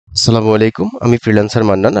আসসালামু আলাইকুম। আমি ফ্রিল্যান্সার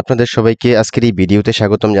মান্নান। আপনাদের সবাইকে আজকের এই ভিডিওতে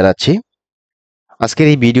স্বাগতম জানাচ্ছি। আজকের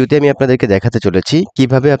এই ভিডিওতে আমি আপনাদেরকে দেখাতে চলেছি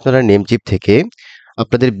কিভাবে আপনারা নেমচিপ থেকে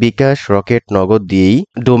আপনাদের বিকাশ, রকেট, নগদ দিয়েই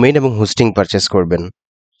ডোমেইন এবং হোস্টিং পারচেজ করবেন।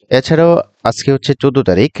 এছাড়াও আজকে হচ্ছে 14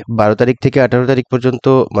 তারিখ, 12 তারিখ থেকে 18 তারিখ পর্যন্ত,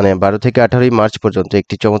 মানে 12 থেকে 18 মার্চ পর্যন্ত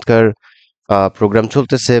একটি চমৎকার প্রোগ্রাম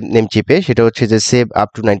চলতেছে নেমচিপে। সেটা হচ্ছে যে save up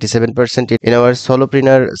to 97% in our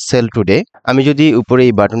সলোপ্রেনার sell today. আমি যদি উপরে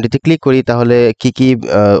এই বাটনটিতে ক্লিক করি তাহলে কি কি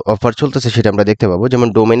অফার চলতেছে সেটা আমরা দেখতে পাবো। যেমন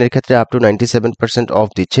ডোমেইনের ক্ষেত্রে আপ টু 97% অফ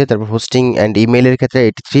দিচ্ছে, তারপর হোস্টিং অ্যান্ড ইমেইলের ক্ষেত্রে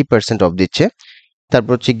 83% অফ দিচ্ছে,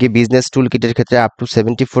 তারপর হচ্ছে গিয়ে বিজনেস টুল কিটের ক্ষেত্রে up to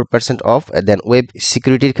 74% of, then web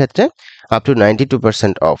সিকিউরিটির ক্ষেত্রে আপ টু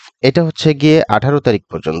 92% অফ। এটা হচ্ছে গিয়ে 18 তারিখ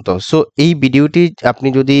পর্যন্ত। সো এই ভিডিওটি আপনি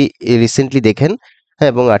যদি রিসেন্টলি দেখেন,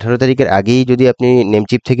 হ্যাঁ, এবং 18 তারিখের আগেই যদি আপনি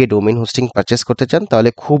নেমচিপ থেকে ডোমেইন হোস্টিং পারচেস করতে চান তাহলে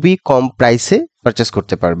খুবই কম প্রাইসে পারচেস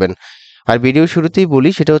করতে পারবেন। আর ভিডিও শুরুতেই বলি,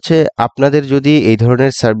 সেটা হচ্ছে আপনাদের যদি এই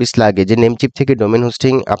ধরনের সার্ভিস লাগে যে নেমচিপ থেকে ডোমেইন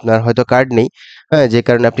হোস্টিং, আপনার হয়তো কার্ড নেই, হ্যাঁ, যে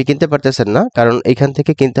কারণে আপনি কিনতে পারতেছেন না, কারণ এখান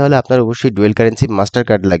থেকে কিনতে হলে আপনার অবশ্যই ডুয়েল কারেন্সি মাস্টার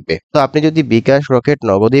কার্ড লাগবে। তো আপনি যদি বিকাশ, রকেট,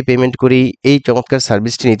 নগদে পেমেন্ট করি এই চমৎকার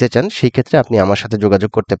সার্ভিসটি নিতে চান, সেই ক্ষেত্রে আপনি আমার সাথে যোগাযোগ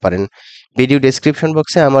করতে পারেন। ভিডিও ডেসক্রিপশন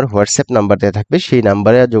বক্সে আমার হোয়াটসঅ্যাপ নাম্বার দেওয়া থাকবে, সেই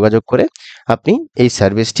নাম্বারে যোগাযোগ করে আপনি এই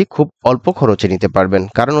সার্ভিসটি খুব অল্প খরচে নিতে পারবেন।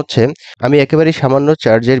 কারণ হচ্ছে আমি একেবারে সামান্য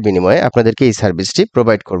চার্জের বিনিময়ে আপনাদেরকে এই সার্ভিসটি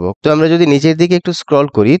প্রোভাইড করব। তো আমরা যদি নিচের দিকে একটু স্ক্রল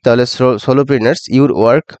করি তাহলে solopreneurs, your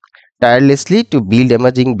work tirelessly to build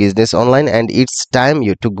emerging business online and it's time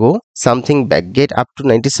you to go something back. Get up to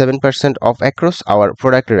 97% off across our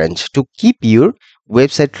product range to keep your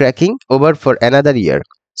website tracking over for another year.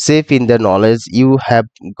 Safe in the knowledge you have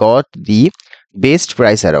got the best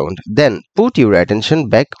price around. Then put your attention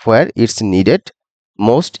back where it's needed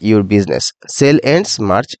most. Your business sale ends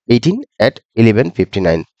March 18 at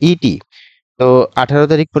 11:59 ET. তো 18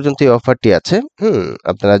 তারিখ পর্যন্ত এই অফারটি আছে।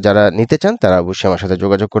 আপনারা যারা নিতে চান তারা অবশ্যই আমার সাথে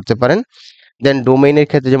যোগাযোগ করতে পারেন। দেন ডোমেইনের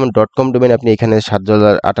ক্ষেত্রে যেমন .com ডোমেইন আপনি এখানে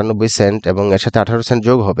 $7.98 এবং এর সাথে 18 সেন্ট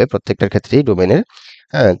যোগ হবে প্রত্যেকটার ক্ষেত্রেই ডোমেইনের।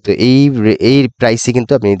 হ্যাঁ, তো এই প্রাইসে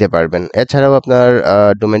কিন্তু আপনি নিতে পারবেন। এছাড়াও আপনার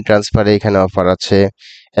ডোমেইন ট্রান্সফারে এখানে অফার আছে।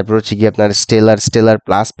 এরপর হচ্ছে গিয়ে আপনার স্টেলার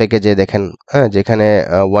প্লাস প্যাকেজে দেখেন, হ্যাঁ, যেখানে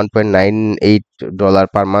 $1.98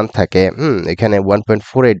 পার মান্থ থাকে, এখানে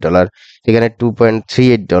 $1.48, এখানে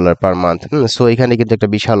 $2.38 পার মান্থ। সো এখানে কিন্তু একটা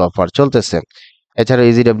বিশাল অফার চলতেছে। এছাড়া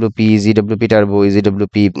ইজিডব্লিউপি টার্বো,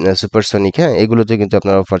 ইজিডব্লিউপি সুপারসনিক, হ্যাঁ, এগুলোতে কিন্তু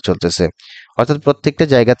আপনার অফার চলতেছে। অর্থাৎ প্রত্যেকটা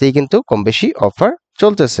জায়গাতেই কিন্তু কম বেশি অফার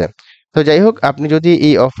চলতেছে। তো যাই হোক, আপনি যদি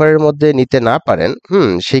এই অফারের মধ্যে নিতে না পারেন,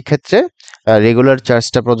 সেই ক্ষেত্রে রেগুলার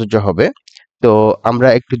চার্জটা প্রযোজ্য হবে। তো আমরা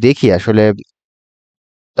একটু দেখি আসলে।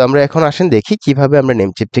 তো আমরা এখন আসেন দেখি কিভাবে আমরা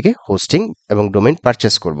নেমচিপ থেকে হোস্টিং এবং ডোমেইন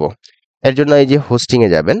পারচেস করব। এর জন্য এই যে হোস্টিং এ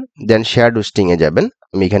যাবেন, দেন শেয়ার্ড হোস্টিং এ যাবেন।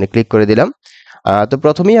 আমি এখানে ক্লিক করে দিলাম। তো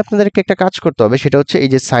প্রথমেই আপনাদেরকে একটা কাজ করতে হবে, সেটা হচ্ছে এই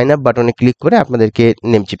যে সাইন আপ বাটনে ক্লিক করে আপনাদেরকে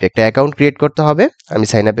নেমচিপে একটা অ্যাকাউন্ট ক্রিয়েট করতে হবে। আমি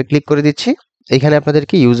সাইন আপে ক্লিক করে দিচ্ছি। এখানে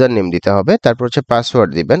আপনাদেরকে ইউজার নেম দিতে হবে, তারপর হচ্ছে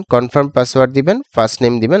পাসওয়ার্ড দিবেন, কনফার্ম পাসওয়ার্ড দিবেন, ফার্স্ট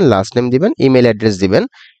নেম দিবেন, লাস্ট নেম দিবেন, ইমেল অ্যাড্রেস দিবেন,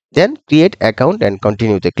 দেন ক্রিয়েট অ্যাকাউন্ট অ্যান্ড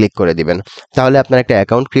কন্টিনিউতে ক্লিক করে দিবেন। তাহলে আপনার একটা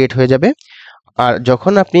অ্যাকাউন্ট ক্রিয়েট হয়ে যাবে। আর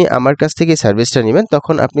যখন আপনি আমার কাছ থেকে এই সার্ভিসটা নেবেন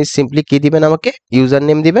তখন আপনি সিম্পলি কি দিবেন, আমাকে ইউজার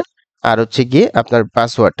নেম দিবেন আর হচ্ছে গিয়ে আপনার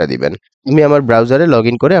পাসওয়ার্ডটা দিবেন। আমি আমার ব্রাউজারে লগ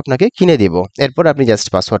ইন করে আপনাকে কিনে দিব। এরপর আপনি জাস্ট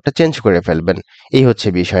পাসওয়ার্ডটা চেঞ্জ করে ফেলবেন। এই হচ্ছে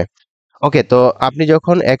বিষয়। ওকে, তো আপনি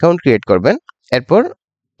যখন অ্যাকাউন্ট ক্রিয়েট করবেন, এরপর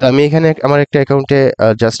আমি এখানে আমার একটা অ্যাকাউন্টে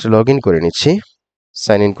জাস্ট লগ ইন করে নিচ্ছি,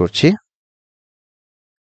 সাইন ইন করছি।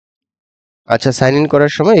 আচ্ছা, সাইন ইন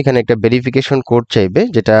করার সময় এখানে একটা ভেরিফিকেশন কোড চাইবে,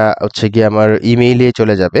 যেটা হচ্ছে গিয়ে আমার ইমেইলে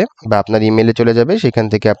চলে যাবে বা আপনার ইমেইলে চলে যাবে, সেখান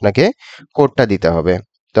থেকে আপনাকে কোডটা দিতে হবে।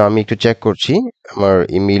 তো আমি একটু চেক করছি, আমার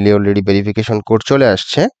ইমেইলে অলরেডি ভেরিফিকেশন কোড চলে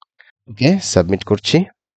আসছে। ওকে, সাবমিট করছি।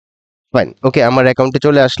 ফাইন, ওকে, আমার অ্যাকাউন্টে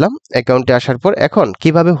চলে আসলাম। অ্যাকাউন্টে আসার পর এখন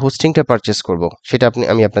কিভাবে হোস্টিংটা পারচেস করব সেটা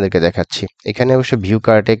আমি আপনাদেরকে দেখাচ্ছি। এখানে অবশ্য ভিউ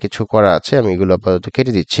কার্টে কিছু করা আছে, আমি এগুলো আপাতত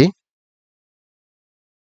কেটে দিচ্ছি।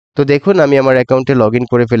 তো দেখুন, আমি আমার অ্যাকাউন্টে লগ ইন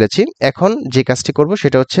করে ফেলেছি। এখন যে কাজটি করব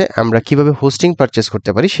সেটা হচ্ছে আমরা কিভাবে হোস্টিং পারচেস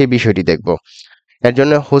করতে পারি সেই বিষয়টি দেখব। এর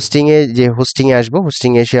জন্য হোস্টিং এ আসবো।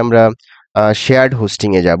 হোস্টিং এ এসে আমরা শেয়ার্ড হোস্টিং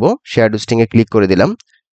এ যাব। শেয়ার্ড হোস্টিং এ ক্লিক করে দিলাম।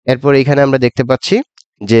 এরপর এখানে আমরা দেখতে পাচ্ছি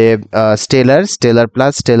যে স্টেলার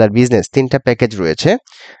প্লাস, স্টেলার বিজনেস, 3টা প্যাকেজ রয়েছে।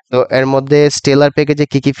 তো এর মধ্যে স্টেলার প্যাকেজে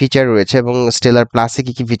কি কি ফিচার রয়েছে এবং স্টেলার প্লাসে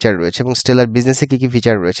কি কি ফিচার রয়েছে এবং স্টেলার বিজনেসে কি কি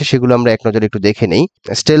ফিচার রয়েছে সেগুলো আমরা এক নজরে একটু দেখে নেই।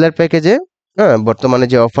 স্টেলার প্যাকেজে, হ্যাঁ, বর্তমানে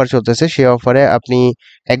যে অফার চলতেছে সেই অফারে আপনি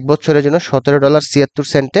 1 বছরের জন্য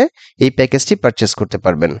 $17.76 এই প্যাকেজটি পারচেস করতে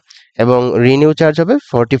পারবেন এবং রিনিউ চার্জ হবে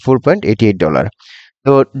 $44.88।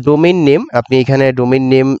 তো ডোমেইন নেম, আপনি এখানে ডোমেইন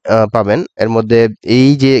নেম পাবেন। এর মধ্যে এই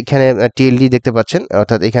যে এখানে টিএলডি দেখতে পাচ্ছেন,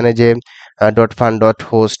 অর্থাৎ এখানে যে dot fun, dot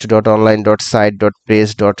host, dot online, dot site, dot press,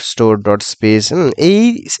 dot store, dot space, এই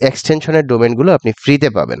এক্সটেনশনের ডোমেইনগুলো আপনি ফ্রিতে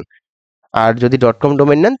পাবেন। আর যদি ডট কম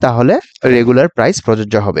ডোমেইন নেন তাহলে রেগুলার প্রাইস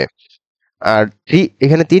প্রযোজ্য হবে। আর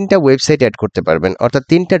এখানে ৩টা ওয়েবসাইট এড করতে পারবেন, অর্থাৎ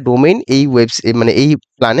 ৩টা ডোমেইন এই মানে এই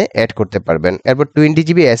প্ল্যানে এড করতে পারবেন। এরপর 20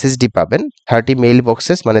 জিবি এসএসডি পাবেন, 30 মেইল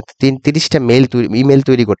বক্সেস মানে 30টা ইমেল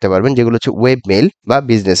তৈরি করতে পারবেন, যেগুলো হচ্ছে ওয়েব মেইল বা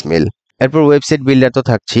বিজনেস মেইল। এরপর ওয়েবসাইট বিল্ডার তো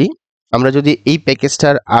থাকছেই। আমরা যদি এই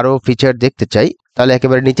প্যাকেজটার আরো ফিচার দেখতে চাই তাহলে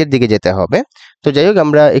একেবারে নিচের দিকে যেতে হবে। তো যাই হোক,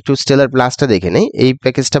 আমরা একটু স্টেলার প্লাসটা দেখে নেই। এই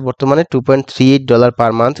প্যাকেজটা বর্তমানে $2.38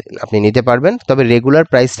 পার মান্থ আপনি নিতে পারবেন, তবে রেগুলার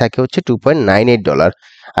প্রাইস থাকে হচ্ছে $2.98।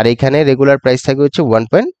 আর এখানে রেগুলার প্রাইস থাকে হচ্ছে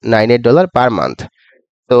 $1.98 পার মান্থ।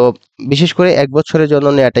 তো বিশেষ করে 1 বছরের জন্য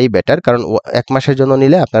নেওয়াটাই বেটার, কারণ 1 মাসের জন্য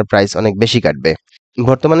নিলে আপনার প্রাইস অনেক বেশি কাটবে।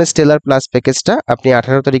 বর্তমানে স্টেলার প্লাস প্যাকেজটা আপনি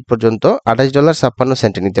 18 তারিখ পর্যন্ত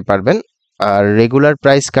 $28.56 নিতে পারবেন। আর রেগুলার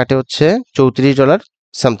প্রাইস কাটে হচ্ছে $34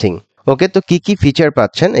 সামথিং। ওকে, তো কি কি ফিচার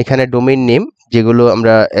পাচ্ছেন এখানে? ডোমেইন নেম, যেগুলো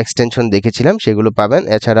আমরা এক্সটেনশন দেখেছিলাম সেগুলো পাবেন।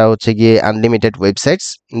 এছাড়া হচ্ছে গিয়ে আনলিমিটেড ওয়েবসাইটস,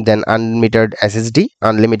 দেন unlimited SSD,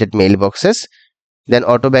 unlimited mail boxes, দেন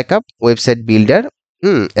অটো ব্যাকআপ, ওয়েবসাইট বিল্ডার।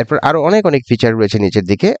 এরপর আরো অনেক অনেক ফিচার রয়েছে নিচের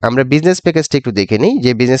দিকে। আমরা বিজনেস প্যাকেজটা একটু দেখে নিই।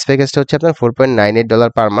 যে বিজনেস প্যাকেজটা হচ্ছে আপনার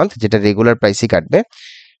 $4.98 পার মান্থ, যেটা রেগুলার প্রাইসই কাটবে।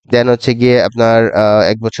 দেন হচ্ছে গিয়ে আপনার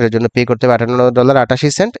 1 বছরের জন্য পে করতে হবে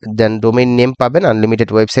 $58.88। দেন ডোমেইন নেম পাবেন, আনলিমিটেড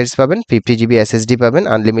ওয়েবসাইটস পাবেন, 50 জিবি এসএসডি পাবেন,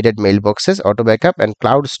 unlimited mail boxes, auto backup and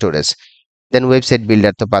cloud storage. Then website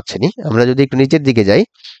builder তো পাচ্ছেনই। আমরা যদি একটু নিচের দিকে যাই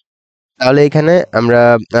তাহলে এখানে আমরা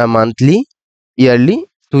মান্থলি, ইয়ারলি,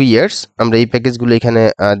 2 ইয়ার্স আমরা এই প্যাকেজগুলো এখানে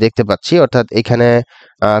দেখতে পাচ্ছি। অর্থাৎ এখানে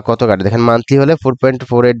কত কাটে দেখেন, মান্থলি হলে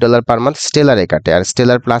 $4.48 পার মান্থ স্টেলারে কাটে, আর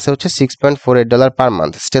স্টেলার প্লাসে হচ্ছে $6.48 পার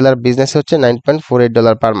মান্থ, স্টেলার বিজনেসে হচ্ছে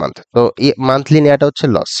 $9.48 পার মান্থ। তো মান্থলি নেওয়াটা হচ্ছে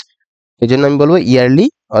লস। এই জন্য আমি বলবো ইয়ারলি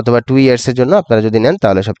অথবা 2 ইয়ার্সের জন্য আপনারা যদি নেন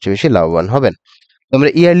তাহলে সবচেয়ে বেশি লাভবান হবেন। তো আমরা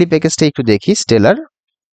ইয়ারলি প্যাকেজটা একটু দেখি স্টেলার।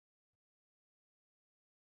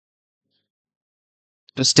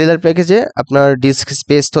 তো স্টেলার প্যাকেজে আপনার ডিস্ক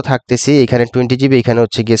স্পেস তো থাকতেছি, এখানে 20 জিবি, এখানে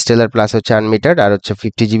হচ্ছে গিয়ে স্টেলার প্লাস হচ্ছে আনলিমিটেড, আর হচ্ছে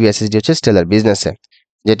 50 জিবি এসএসডি হচ্ছে স্টেলার বিজনেসে,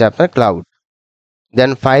 যেটা আপনার ক্লাউড।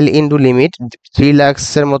 দেন ফাইল ইনটু লিমিট, 3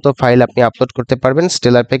 লাখসের মতো ফাইল আপনি আপলোড করতে পারবেন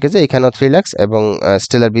স্টেলার প্যাকেজে, এখানেও 3 লাখস, এবং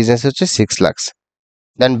স্টেলার বিজনেস হচ্ছে 6 লাখস।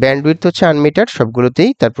 দেন ব্যান্ডউইডথ হচ্ছে আনলিমিটেড সবগুলোতেই।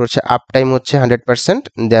 তারপর হচ্ছে আপ টাইম হচ্ছে 100%।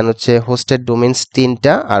 দেন হচ্ছে হোস্টেড ডোমেইনস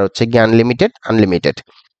 3টা, আর হচ্ছে গিয়ে আনলিমিটেড।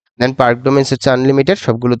 দেন পার্ক ডোমেইনস হচ্ছে আনলিমিটেড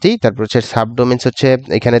সবগুলোতেই। তারপর হচ্ছে সাব ডোমেইনস হচ্ছে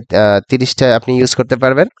এখানে 30টা আপনি ইউজ করতে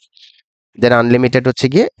পারবেন। দেন আনলিমিটেড হচ্ছে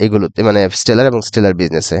গিয়ে এগুলোতে, মানে স্টেলার এবং স্টেলার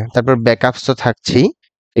বিজনেসে। তারপর ব্যাকআপস তো থাকছেই,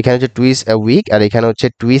 এখানে হচ্ছে টুইস আ উইক, আর এখানে হচ্ছে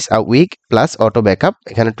টুইস a week plus auto backup,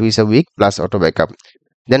 এখানে টুইস a week plus auto backup.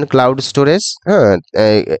 Then cloud storage, হ্যাঁ,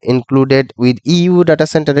 ইনক্লুডেড উইথ ইইউ ডাটা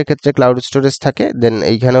সেন্টারের ক্ষেত্রে ক্লাউড স্টোরেজ থাকে। দেন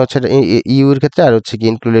এইখানে হচ্ছে ইইউ এর ক্ষেত্রে, আর হচ্ছে কি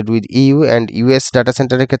included with EU and US data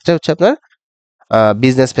সেন্টারের ক্ষেত্রে হচ্ছে আপনার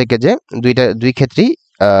বিজনেস প্যাকেজে দুই ক্ষেত্রেই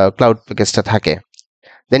ক্লাউড প্যাকেজটা থাকে।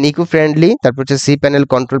 দেন ইকো ফ্রেন্ডলি, তারপর হচ্ছে সি প্যানেল,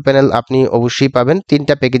 কন্ট্রোল প্যানেল আপনি অবশ্যই পাবেন,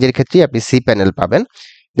 3টা প্যাকেজের ক্ষেত্রেই আপনি সি প্যানেল পাবেন।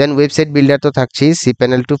 দেন ওয়েবসাইট বিল্ডার তো থাকছেই, সি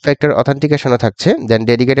প্যানেল 2 ফ্যাক্টর অথেন্টিকেশনও থাকছে। দেন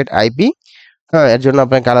ডেডিকেটেড আইপি, হ্যাঁ, এর জন্য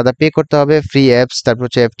আপনাকে আলাদা পে করতে হবে। ফ্রি অ্যাপস, তারপর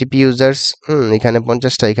হচ্ছে এফটিপি ইউজার্স, এখানে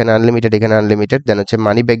 50টা, এখানে আনলিমিটেড। দেন হচ্ছে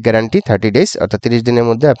মানি ব্যাক গ্যারান্টি 30 ডেজ, অর্থাৎ 30 দিনের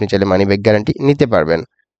মধ্যে আপনি চাইলে মানি ব্যাক গ্যারান্টি নিতে পারবেন।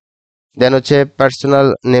 দেন হচ্ছে পার্সোনাল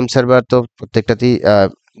নেম সার্ভার, তো প্রত্যেকটাতেই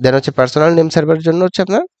দেন হচ্ছে পার্সোনাল নেম সার্ভারের জন্য হচ্ছে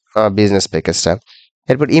আপনার বিজনেস প্যাকেজটা।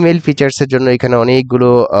 এরপর ইমেল ফিচার্স এর জন্য এখানে অনেকগুলো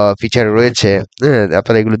ফিচার রয়েছে, হ্যাঁ,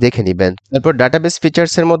 আপনারা এগুলো দেখে নিবেন। তারপর ডাটাবেস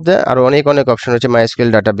ফিচার্স এর মধ্যে আরো অনেক অনেক অপশন রয়েছে,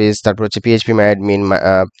 মাইএসকিউএল ডাটাবেস, তারপর হচ্ছে পিএইচপি মাই অ্যাডমিন,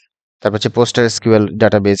 তারপর হচ্ছে poster SQL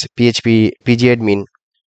database, PHP PG admin.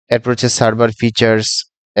 এরপর হচ্ছে সার্ভার ফিচার্স।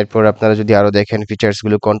 এরপর আপনারা যদি আরো দেখেন ফিচার্স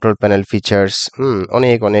গুলো, কন্ট্রোল প্যানেল ফিচার্স,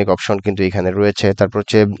 অনেক অনেক অপশন কিন্তু এখানে রয়েছে। তারপর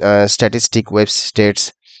হচ্ছে স্ট্যাটিস্টিক, ওয়েব স্টেটস,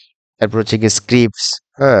 তারপর হচ্ছে গিয়ে স্ক্রিপ্টস,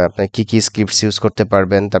 হ্যাঁ, আপনি কি কি স্ক্রিপ্টস ইউজ করতে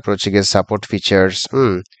পারবেন, তারপর হচ্ছে গিয়ে সাপোর্ট ফিচার্স,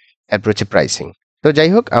 তারপর হচ্ছে প্রাইসিং। তো যাই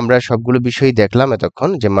হোক, আমরা সবগুলো বিষয়ই দেখলাম এতক্ষণ,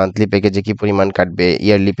 যে মান্থলি প্যাকেজে কি পরিমাণ কাটবে,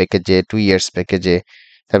 ইয়ারলি প্যাকেজে, 2 ইয়ার্স প্যাকেজে,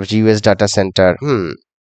 তারপর হচ্ছে US data centre,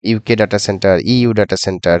 UK data centre, EU data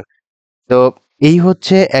centre. তো এই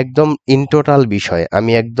হচ্ছে একদম ইন টোটাল বিষয়।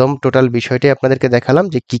 আমি একদম টোটাল বিষয়টাই আপনাদেরকে দেখালাম,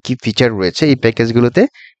 যে কি কি ফিচার রয়েছে এই প্যাকেজগুলোতে।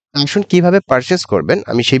 আসুন কিভাবে পারচেজ করবেন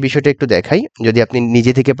আমি সেই বিষয়টা একটু দেখাই। যদি আপনি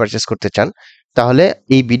নিজে থেকে পারচেজ করতে চান তাহলে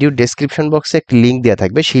এই ভিডিও ডেসক্রিপশন বক্সে একটা লিংক দেওয়া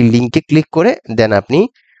থাকবে, সেই লিংকে ক্লিক করে দেন আপনি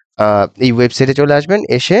এই ওয়েবসাইটে চলে আসবেন।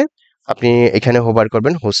 এসে আপনি এখানে হোভার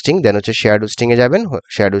করবেন হোস্টিং, দেন হচ্ছে শেয়ার্ড হোস্টিং এ যাবেন।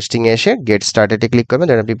 শেয়ার্ড হোস্টিং এ এসে গেট স্টার্টেড এ ক্লিক করবেন,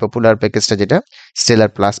 দেন আপনি পপুলার প্যাকেজটা, যেটা স্টেলার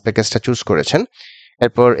প্লাস প্যাকেজটা চুজ করেছেন।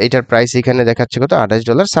 এরপর এটার প্রাইস এখানে দেখাচ্ছে কত,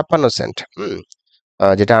 $28.56।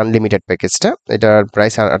 যেটা আনলিমিটেড প্যাকেজটা, এটার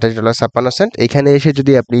প্রাইস $28.56। এখানে এসে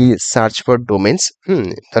যদি আপনি সার্চ ফর ডোমেইনস,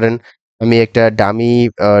 ধরেন আমি একটা ডামি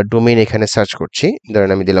ডোমেইন এখানে সার্চ করছি। ধরেন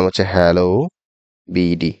আমি দিলাম হচ্ছে হ্যালো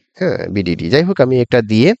বিডি, হ্যাঁ বিডিডি, যাই হোক আমি একটা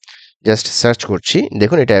দিয়ে জাস্ট সার্চ করছি।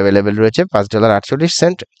 দেখুন এটা অ্যাভেলেবেল রয়েছে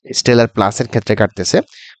 $5.48। স্টেলার প্লাসের ক্ষেত্রে কাটতেছে,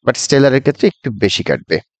 বাট স্টেলারের ক্ষেত্রে একটু বেশি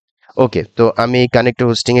কাটবে। ওকে, তো আমি কানেক্ট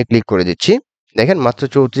হোস্টিং এ ক্লিক করে দিচ্ছি। দেখেন মাত্র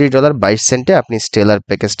 $34.22 আপনি স্টেলার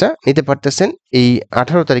প্যাকেজটা নিতে পারতেছেন এই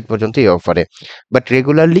 18 তারিখ পর্যন্ত এই অফারে। বাট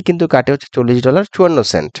রেগুলারলি কিন্তু কাটে হচ্ছে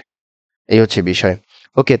 $40.54। এই হচ্ছে বিষয়।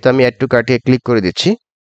 ওকে, তো আমি অ্যাড টু কার্টে ক্লিক করে দিচ্ছি।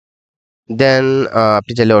 দেন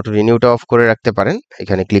আপনি চাইলে অটো রিনিউটা অফ করে রাখতে পারেন।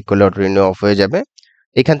 এখানে ক্লিক করলে অটো রিনিউ অফ হয়ে যাবে।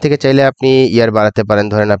 এখান থেকে চাইলে আপনি ইয়ার বাড়াতে পারেন।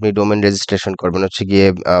 ধরেন আপনি ডোমেইন রেজিস্ট্রেশন করবেন হচ্ছে গিয়ে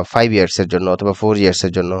 5 ইয়ার্স এর জন্য অথবা 4 ইয়ার্স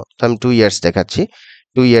এর জন্য। তো আমি 2 ইয়ার্স দেখাচ্ছি।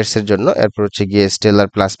 2 ইয়ার্স এর জন্য। এরপর হচ্ছে গিয়ে স্টেলার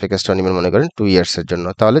প্লাস প্যাকেজটা নিবেন মনে করেন 2 ইয়ার্স এর জন্য।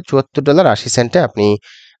 তাহলে $74.80 আপনি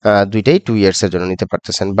দুইটাই 2 ইয়ার্স এর জন্য নিতে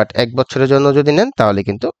পারতেছেন। বাট 1 বছরের জন্য যদি নেন তাহলে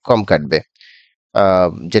কিন্তু কম কাটবে।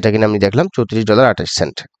 যেটা কিনা আমি দেখলাম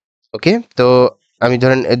 $34.28। ওকে, তো আমি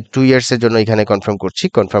ধরেন 2 ইয়ার্স এর জন্য এখানে কনফার্ম করছি।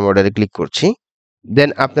 কনফার্ম অর্ডারে ক্লিক করছি। দেন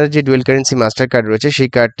আপনার যে ডুয়েল কারেন্সি মাস্টার কার্ড রয়েছে সেই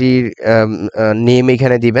কার্ডটির নেম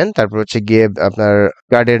এখানে দিবেন। তারপর হচ্ছে গিয়ে আপনার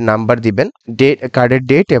কার্ডের নাম্বার দিবেন, ডেট, কার্ডের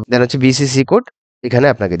ডেট, দেন হচ্ছে বিসিসি কোড এখানে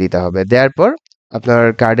আপনাকে দিতে হবে। দেওয়ার পর আপনার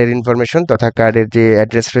কার্ডের ইনফরমেশন তথা কার্ডের যে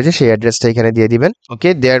অ্যাড্রেস রয়েছে সেই অ্যাড্রেসটা এখানে দিয়ে দিবেন। ওকে,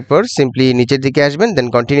 দেওয়ার পর সিম্পলি নিচের দিকে আসবেন, দেন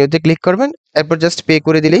কন্টিনিউতে ক্লিক করবেন। এরপর জাস্ট পে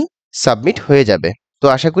করে দিলেই সাবমিট হয়ে যাবে। তো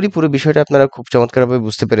আশা করি পুরো বিষয়টা আপনারা খুব চমৎকারভাবে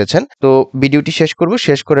বুঝতে পেরেছেন। তো ভিডিওটি শেষ করব।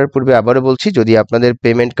 শেষ করার পূর্বে আবারও বলছি, যদি আপনাদের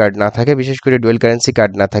পেমেন্ট কার্ড না থাকে, বিশেষ করে ডুয়েল কারেন্সি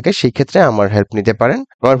কার্ড না থাকে, সেই ক্ষেত্রে আমার হেল্প নিতে পারেন।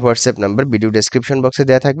 আমার হোয়াটসঅ্যাপ নাম্বার ভিডিও ডেসক্রিপশন বক্সে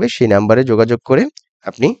দেওয়া থাকবে। সেই নাম্বারে যোগাযোগ করে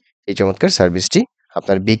আপনি এই চমৎকার সার্ভিসটি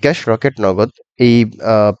আপনার বিকাশ, রকেট, নগদ এই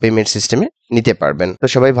পেমেন্ট সিস্টেমে নিতে পারবেন। তো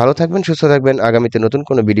সবাই ভালো থাকবেন, সুস্থ থাকবেন। আগামীতে নতুন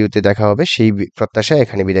কোনো ভিডিওতে দেখা হবে সেই প্রত্যাশায়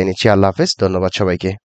এখানে বিদায় নিচ্ছি। আল্লাহ হাফেজ। ধন্যবাদ সবাইকে।